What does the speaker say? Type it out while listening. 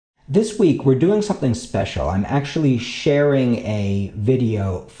This week, we're doing something special. I'm actually sharing a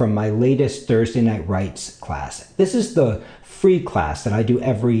video from my latest Thursday Night Writes class. This is the free class that I do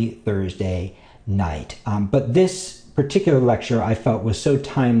every Thursday night. But this particular lecture I felt was so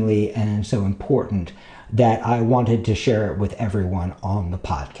timely and so important that I wanted to share it with everyone on the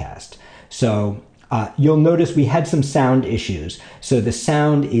podcast. So you'll notice we had some sound issues. So the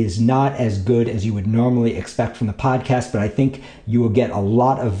sound is not as good as you would normally expect from the podcast, but I think you will get a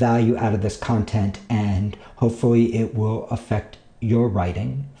lot of value out of this content, and hopefully it will affect your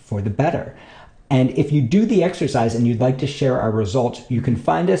writing for the better. And if you do the exercise and you'd like to share our results, you can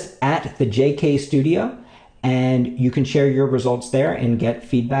find us at the JK Studio, and you can share your results there and get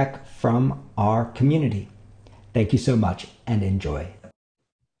feedback from our community. Thank you so much and enjoy.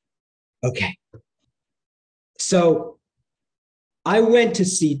 Okay. So I went to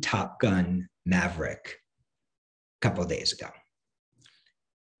see Top Gun Maverick a couple of days ago,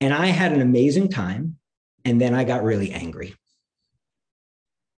 and I had an amazing time, and then I got really angry.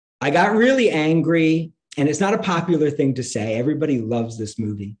 I got really angry, and it's not a popular thing to say. Everybody loves this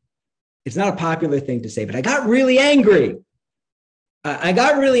movie. It's not a popular thing to say, but I got really angry. I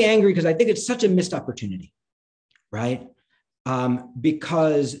got really angry because I think it's such a missed opportunity, right?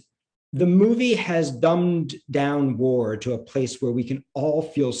 Because the movie has dumbed down war to a place where we can all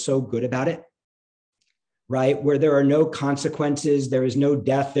feel so good about it, right? Where there are no consequences, there is no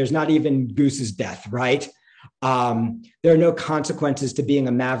death, there's not even Goose's death, right? There are no consequences to being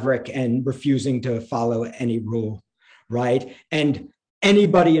a maverick and refusing to follow any rule, right? And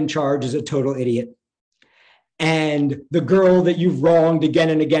anybody in charge is a total idiot. And the girl that you've wronged again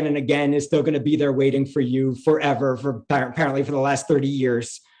and again and again is still going to be there waiting for you forever, apparently for the last 30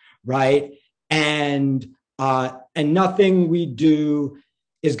 years. Right. And nothing we do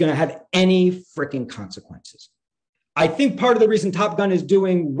is going to have any freaking consequences. I think part of the reason Top Gun is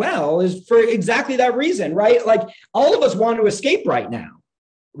doing well is for exactly that reason, right? Like, all of us want to escape right now,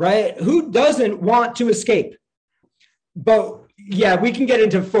 right? Who doesn't want to escape? But yeah, we can get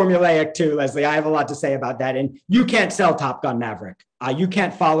into formulaic too, Leslie. I have a lot to say about that. And you can't sell Top Gun Maverick. You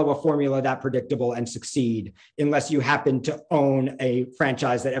can't follow a formula that predictable and succeed unless you happen to own a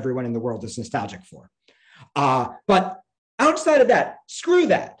franchise that everyone in the world is nostalgic for. But outside of that, screw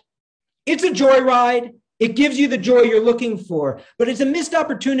that. It's a joyride. It gives you the joy you're looking for, but it's a missed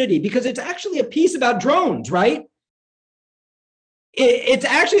opportunity because it's actually a piece about drones, right? It's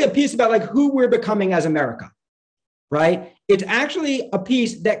actually a piece about like who we're becoming as America. Right? It's actually a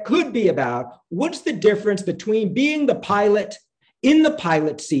piece that could be about what's the difference between being the pilot in the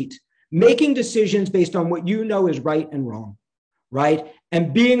pilot seat, making decisions based on what you know is right and wrong, right?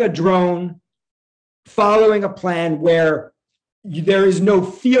 And being a drone, following a plan where there is no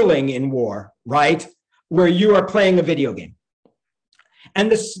feeling in war, right? Where you are playing a video game. And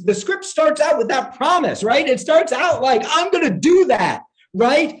the script starts out with that promise, right? It starts out like, I'm going to do that,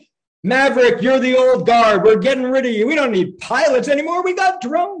 right? Maverick, you're the old guard. We're getting rid of you. We don't need pilots anymore. We got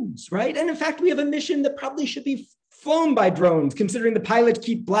drones, right? And in fact, we have a mission that probably should be flown by drones, considering the pilots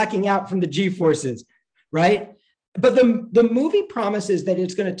keep blacking out from the G-forces, right? But the movie promises that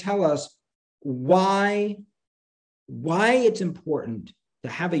it's going to tell us why it's important to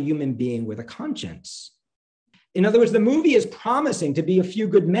have a human being with a conscience. In other words, the movie is promising to be A Few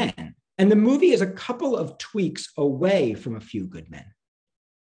Good Men, and the movie is a couple of tweaks away from A Few Good Men.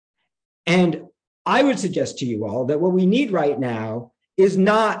 And I would suggest to you all that what we need right now is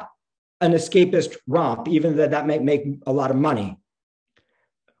not an escapist romp, even though that might make a lot of money.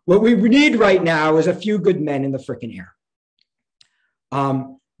 What we need right now is A Few Good Men in the frickin' air.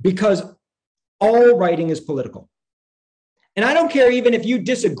 Because all writing is political. And I don't care even if you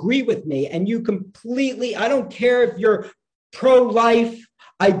disagree with me and you completely, I don't care if you're pro-life,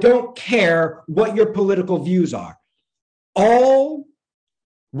 I don't care what your political views are. All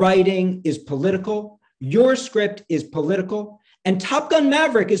writing is political. Your script is political. And Top Gun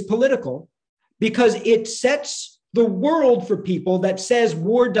Maverick is political because it sets the world for people that says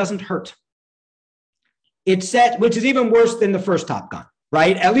war doesn't hurt. Which is even worse than the first Top Gun,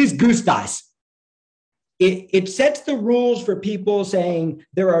 right? At least Goose dies. It sets the rules for people saying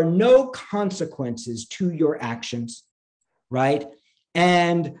there are no consequences to your actions, right?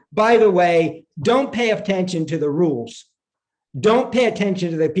 And by the way, don't pay attention to the rules. Don't pay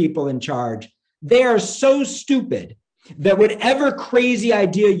attention to the people in charge. They are so stupid that whatever crazy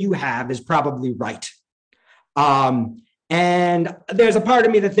idea you have is probably right. And there's a part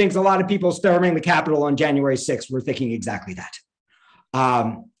of me that thinks a lot of people storming the Capitol on January 6th were thinking exactly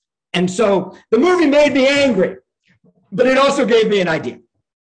that. And so the movie made me angry, but it also gave me an idea,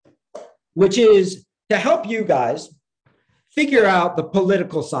 which is to help you guys figure out the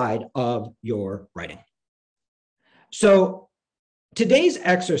political side of your writing. So today's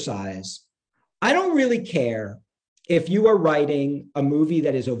exercise, I don't really care if you are writing a movie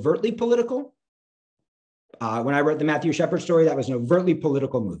that is overtly political. When I wrote the Matthew Shepard story, that was an overtly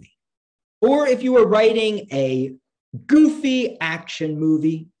political movie. Or if you were writing a goofy action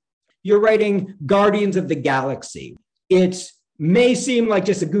movie, you're writing Guardians of the Galaxy. It may seem like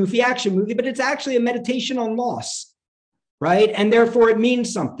just a goofy action movie, but it's actually a meditation on loss, right? And therefore it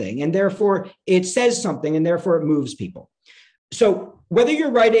means something, and therefore it says something, and therefore it moves people. So whether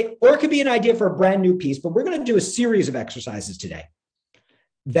you're writing, or it could be an idea for a brand new piece, but we're going to do a series of exercises today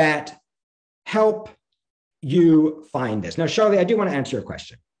that help you find this. Now, Charlie, I do want to answer your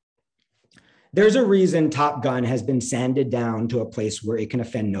question. There's a reason Top Gun has been sanded down to a place where it can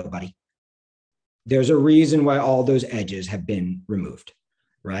offend nobody. There's a reason why all those edges have been removed,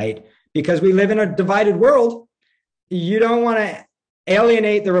 right? Because we live in a divided world. You don't want to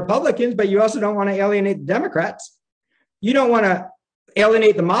alienate the Republicans, but you also don't want to alienate the Democrats. You don't want to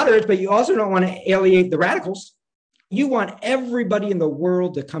alienate the moderates, but you also don't want to alienate the radicals. You want everybody in the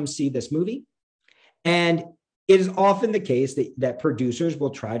world to come see this movie. And it is often the case that producers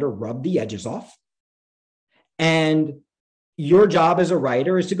will try to rub the edges off. And your job as a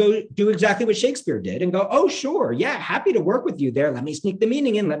writer is to go do exactly what Shakespeare did and go, oh, sure, yeah, happy to work with you there. Let me sneak the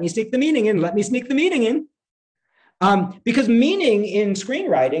meaning in. Let me sneak the meaning in. Let me sneak the meaning in. Because meaning in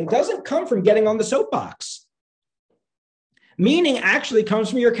screenwriting doesn't come from getting on the soapbox. Meaning actually comes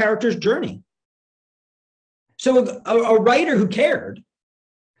from your character's journey. So a writer who cared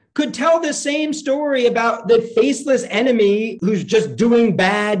could tell the same story about the faceless enemy who's just doing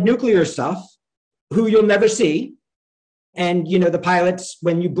bad nuclear stuff, who you'll never see. And, you know, the pilots,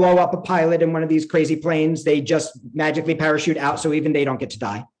 when you blow up a pilot in one of these crazy planes, they just magically parachute out, so even they don't get to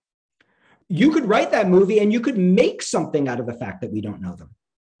die. You could write that movie and you could make something out of the fact that we don't know them.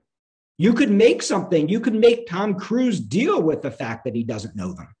 You could make something, you could make Tom Cruise deal with the fact that he doesn't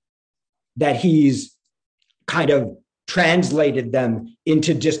know them, that he's kind of translated them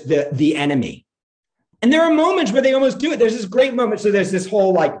into just the enemy. And there are moments where they almost do it. There's this great moment. So there's this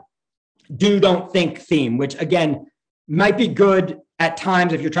whole like, do, don't think theme, which again, might be good at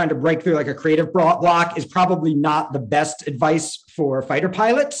times if you're trying to break through like a creative block, is probably not the best advice for fighter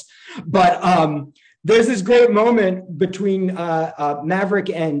pilots. But there's this great moment between Maverick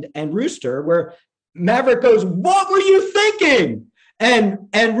and Rooster where Maverick goes, "What were you thinking?"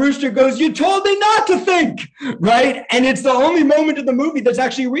 And Rooster goes, "You told me not to think," right? And it's the only moment in the movie that's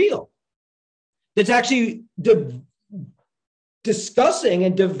actually real, that's actually discussing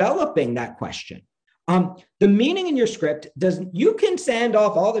and developing that question. The meaning in your script you can sand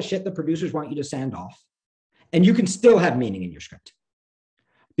off all the shit the producers want you to sand off, and you can still have meaning in your script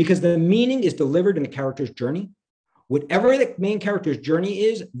because the meaning is delivered in the character's journey. Whatever the main character's journey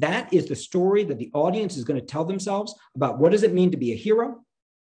is, that is the story that the audience is going to tell themselves about what does it mean to be a hero.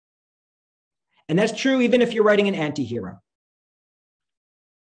 And that's true even if you're writing an anti-hero.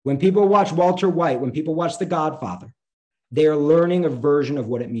 When people watch Walter White, when people watch The Godfather, they are learning a version of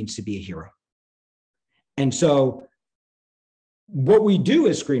what it means to be a hero. And so what we do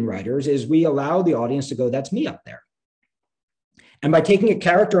as screenwriters is we allow the audience to go, that's me up there. And by taking a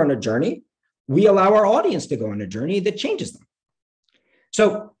character on a journey, we allow our audience to go on a journey that changes them.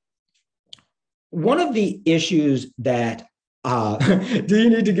 So one of the issues that, do you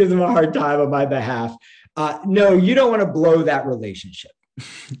need to give them a hard time on my behalf? No, you don't want to blow that relationship.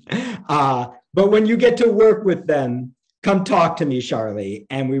 But when you get to work with them, come talk to me, Charlie,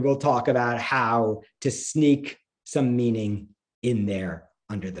 and we will talk about how to sneak some meaning in there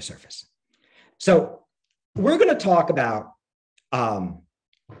under the surface. So we're going to talk about,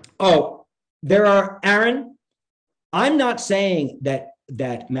 Aaron, I'm not saying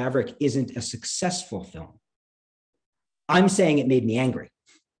that Maverick isn't a successful film. I'm saying it made me angry,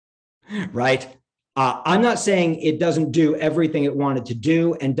 right? I'm not saying it doesn't do everything it wanted to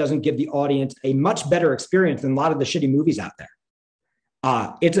do and doesn't give the audience a much better experience than a lot of the shitty movies out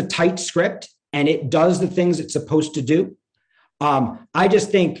there. It's a tight script and it does the things it's supposed to do. I just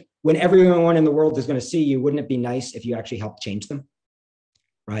think when everyone in the world is going to see you, wouldn't it be nice if you actually helped change them,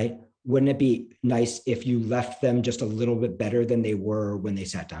 right? Wouldn't it be nice if you left them just a little bit better than they were when they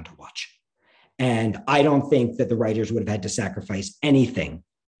sat down to watch? And I don't think that the writers would have had to sacrifice anything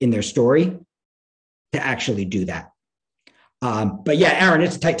in their story to actually do that. But yeah, Aaron,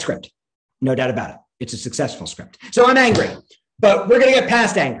 it's a tight script. No doubt about it. It's a successful script. So I'm angry, but we're going to get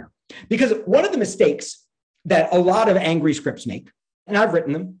past anger because one of the mistakes that a lot of angry scripts make, and I've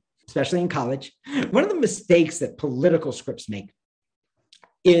written them, especially in college, one of the mistakes that political scripts make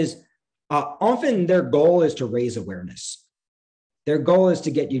is often their goal is to raise awareness. Their goal is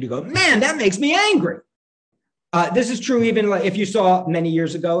to get you to go, man, that makes me angry. This is true even like if you saw many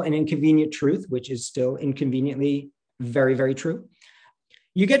years ago An Inconvenient Truth, which is still inconveniently very, very true.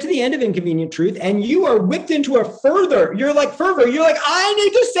 You get to the end of Inconvenient Truth and you are whipped into a fervor. You're like, I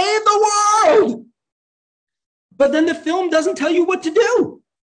need to save the world. But then the film doesn't tell you what to do.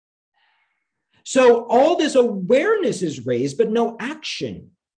 So all this awareness is raised, but no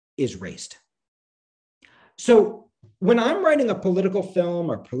action is raised. So when I'm writing a political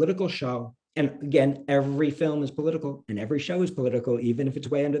film or political show, and again, every film is political and every show is political, even if it's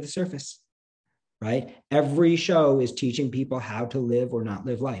way under the surface, right? Every show is teaching people how to live or not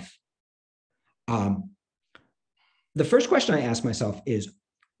live life. The first question I ask myself is,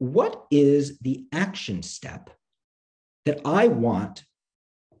 what is the action step that I want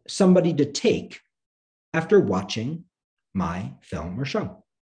somebody to take after watching my film or show?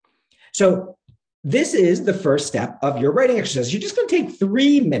 So this is the first step of your writing exercise. You're just going to take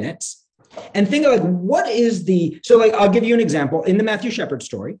 3 minutes and think of I'll give you an example. In the Matthew Shepard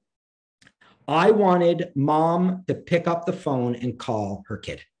story, I wanted mom to pick up the phone and call her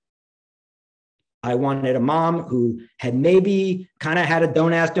kid. I wanted a mom who had maybe kind of had a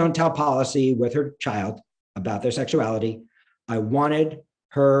don't ask, don't tell policy with her child about their sexuality. I wanted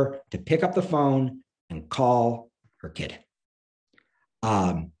her to pick up the phone and call her kid.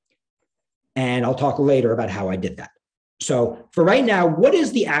 And I'll talk later about how I did that. So for right now, what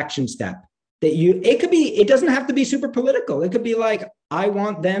is the action step that it doesn't have to be super political. It could be like, I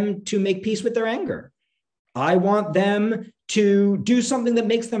want them to make peace with their anger. I want them to do something that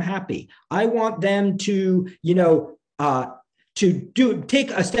makes them happy. I want them to,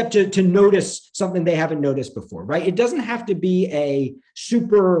 take a step to notice something they haven't noticed before, right? It doesn't have to be a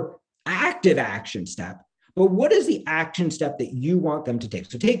super active action step, but what is the action step that you want them to take?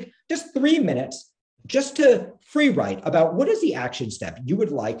 So take just 3 minutes just to free write about what is the action step you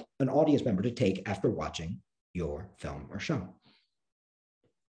would like an audience member to take after watching your film or show.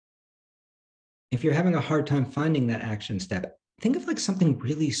 If you're having a hard time finding that action step, think of like something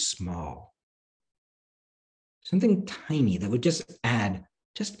really small, something tiny that would just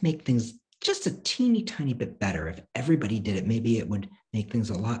make things just a teeny tiny bit better. If everybody did it, maybe it would make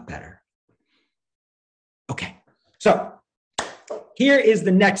things a lot better. Okay, so here is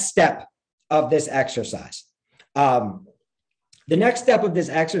the next step of this exercise. The next step of this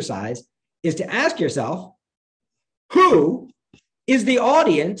exercise is to ask yourself, who is the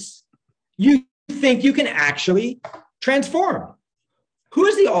audience you think you can actually transform? Who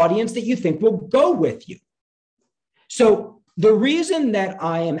is the audience that you think will go with you? So the reason that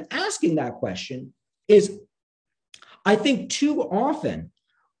I am asking that question is I think too often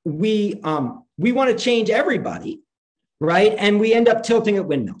we want to change everybody, right? And we end up tilting at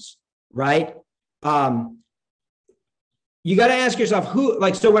windmills, right? You got to ask yourself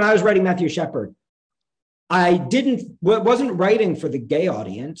so when I was writing Matthew Shepard, I wasn't writing for the gay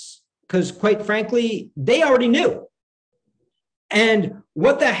audience because quite frankly, they already knew. And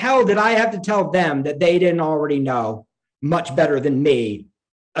what the hell did I have to tell them that they didn't already know much better than me,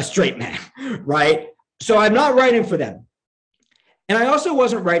 a straight man, right? So I'm not writing for them. And I also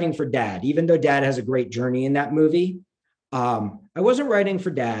wasn't writing for Dad, even though Dad has a great journey in that movie. I wasn't writing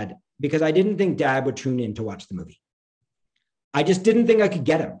for Dad because I didn't think Dad would tune in to watch the movie. I just didn't think I could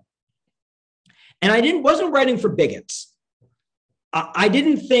get him. And I wasn't writing for bigots. I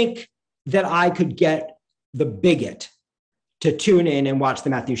didn't think that I could get the bigot to tune in and watch the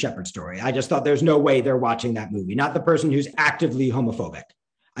Matthew Shepard story. I just thought there's no way they're watching that movie, not the person who's actively homophobic.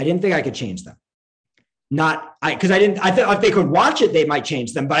 I didn't think I could change them. I thought if they could watch it, they might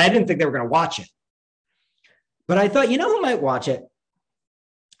change them, but I didn't think they were going to watch it. But I thought, who might watch it?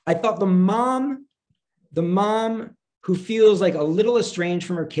 I thought the mom who feels like a little estranged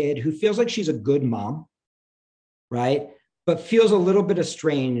from her kid, who feels like she's a good mom, right? But feels a little bit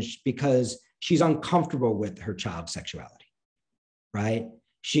estranged because she's uncomfortable with her child's sexuality, right?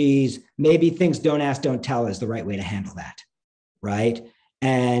 She's maybe thinks don't ask, don't tell is the right way to handle that, right?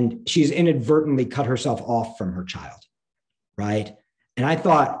 And she's inadvertently cut herself off from her child, right? And I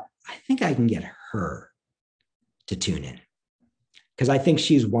thought, I think I can get her to tune in because I think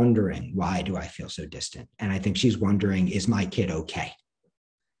she's wondering, why do I feel so distant? And I think she's wondering, is my kid okay?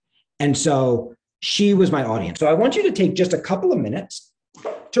 And so she was my audience. So I want you to take just a couple of minutes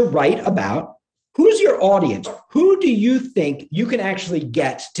to write about who's your audience? Who do you think you can actually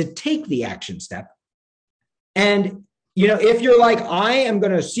get to take the action step? And if you're like, I am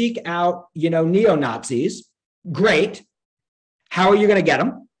going to seek out, neo-Nazis, great. How are you going to get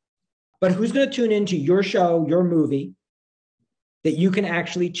them? But who's going to tune into your show, your movie that you can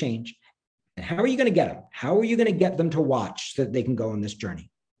actually change? And how are you going to get them? How are you going to get them to watch so that they can go on this journey?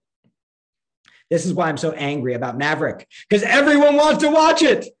 This is why I'm so angry about Maverick, because everyone wants to watch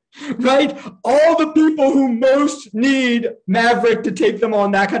it, right? All the people who most need Maverick to take them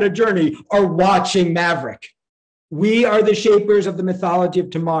on that kind of journey are watching Maverick. We are the shapers of the mythology of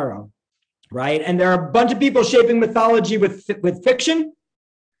tomorrow, right? And there are a bunch of people shaping mythology with fiction.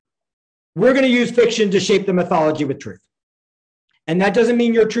 We're going to use fiction to shape the mythology with truth. And that doesn't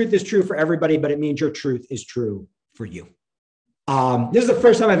mean your truth is true for everybody, but it means your truth is true for you. This is the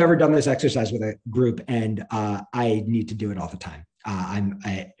first time I've ever done this exercise with a group, and I need to do it all the time.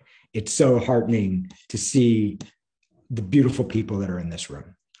 It's so heartening to see the beautiful people that are in this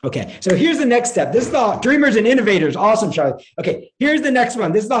room. Okay, so here's the next step. This is the dreamers and innovators. Awesome, Charlie. Okay, here's the next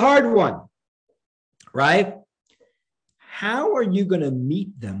one. This is the hard one, right? How are you going to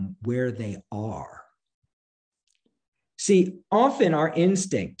meet them where they are? See, often our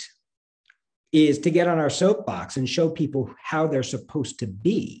instinct is to get on our soapbox and show people how they're supposed to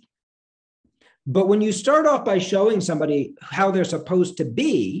be. But when you start off by showing somebody how they're supposed to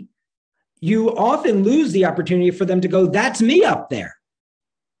be, you often lose the opportunity for them to go, that's me up there,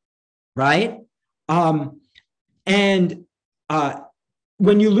 right? When you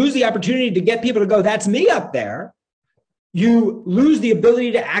lose the opportunity to get people to go, that's me up there, you lose the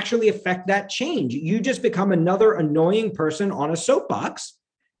ability to actually affect that change. You just become another annoying person on a soapbox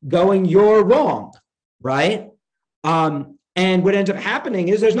going, you're wrong, right? And what ends up happening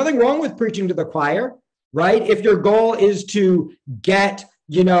is there's nothing wrong with preaching to the choir, right? If your goal is to get,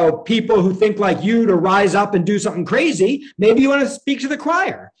 people who think like you to rise up and do something crazy, maybe you want to speak to the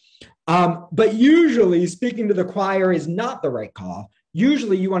choir. But usually speaking to the choir is not the right call.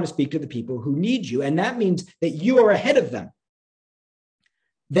 Usually you want to speak to the people who need you. And that means that you are ahead of them.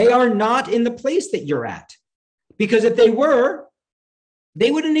 They are not in the place that you're at. Because if they were,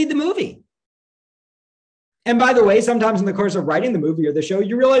 they wouldn't need the movie. And by the way, sometimes in the course of writing the movie or the show,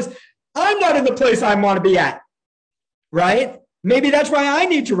 you realize I'm not in the place I want to be at, right? Maybe that's why I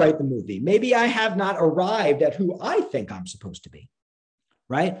need to write the movie. Maybe I have not arrived at who I think I'm supposed to be,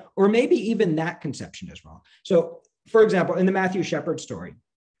 right? Or maybe even that conception is wrong. So, for example, in the Matthew Shepard story,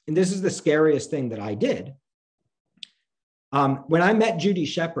 and this is the scariest thing that I did, when I met Judy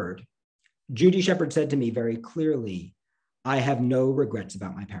Shepard said to me very clearly, I have no regrets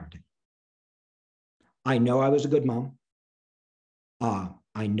about my parenting. I know I was a good mom.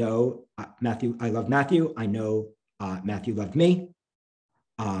 I know Matthew, I love Matthew. I know Matthew loved me.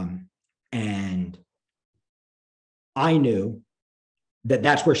 And I knew that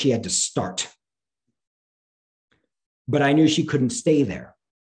that's where she had to start. But I knew she couldn't stay there.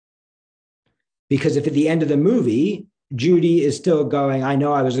 Because if at the end of the movie, Judy is still going, I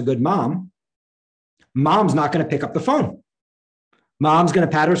know I was a good mom, mom's not going to pick up the phone. Mom's going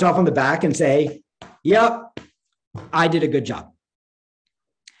to pat herself on the back and say, yep, I did a good job.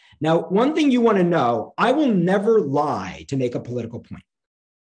 Now, one thing you want to know, I will never lie to make a political point.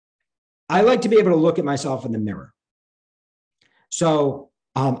 I like to be able to look at myself in the mirror. So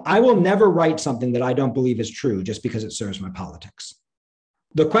I will never write something that I don't believe is true just because it serves my politics.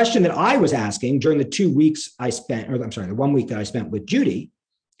 The question that I was asking during the 2 weeks I spent, or I'm sorry, the 1 week that I spent with Judy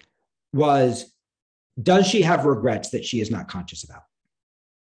was, does she have regrets that she is not conscious about?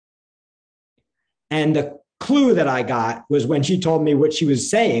 And the clue that I got was when she told me what she was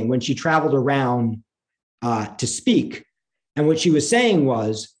saying when she traveled around to speak. And what she was saying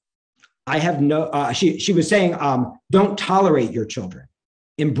was, I have no, she was saying, don't tolerate your children,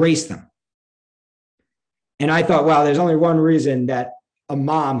 embrace them. And I thought, wow, there's only one reason that a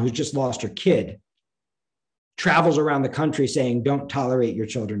mom who's just lost her kid travels around the country saying, don't tolerate your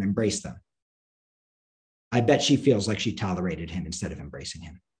children, embrace them. I bet she feels like she tolerated him instead of embracing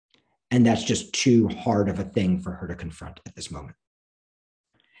him. And that's just too hard of a thing for her to confront at this moment.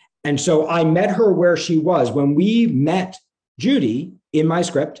 And so I met her where she was. When we met Judy in my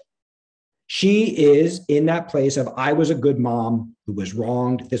script, she is in that place of, I was a good mom who was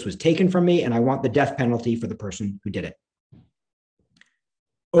wronged. This was taken from me, and I want the death penalty for the person who did it.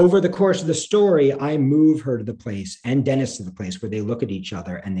 Over the course of the story, I move her to the place, and Dennis to the place, where they look at each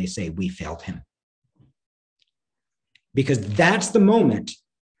other and they say, we failed him. Because that's the moment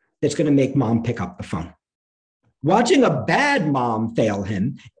that's going to make mom pick up the phone. Watching a bad mom fail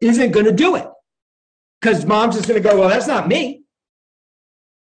him isn't going to do it, because mom's just going to go, well, that's not me.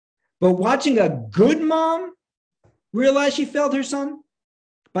 But watching a good mom realize she failed her son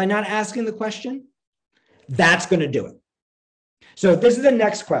by not asking the question, that's going to do it. So this is the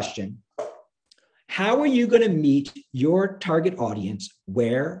next question. How are you going to meet your target audience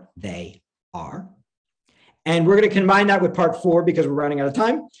where they are? And we're going to combine that with part 4 because we're running out of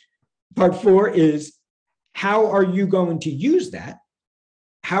time. Part 4 is how are you going to use that?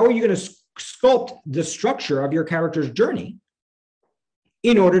 How are you going to sculpt the structure of your character's journey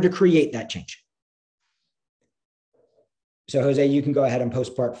in order to create that change? So Jose, you can go ahead and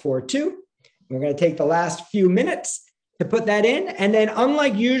post part 4 too. We're going to take the last few minutes to put that in. And then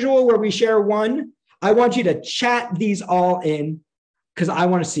unlike usual, where we share one, I want you to chat these all in because I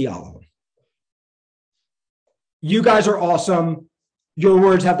want to see all of them. You guys are awesome. Your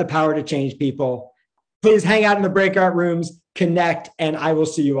words have the power to change people. Please hang out in the breakout rooms, connect, and I will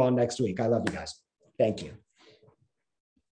see you all next week. I love you guys. Thank you.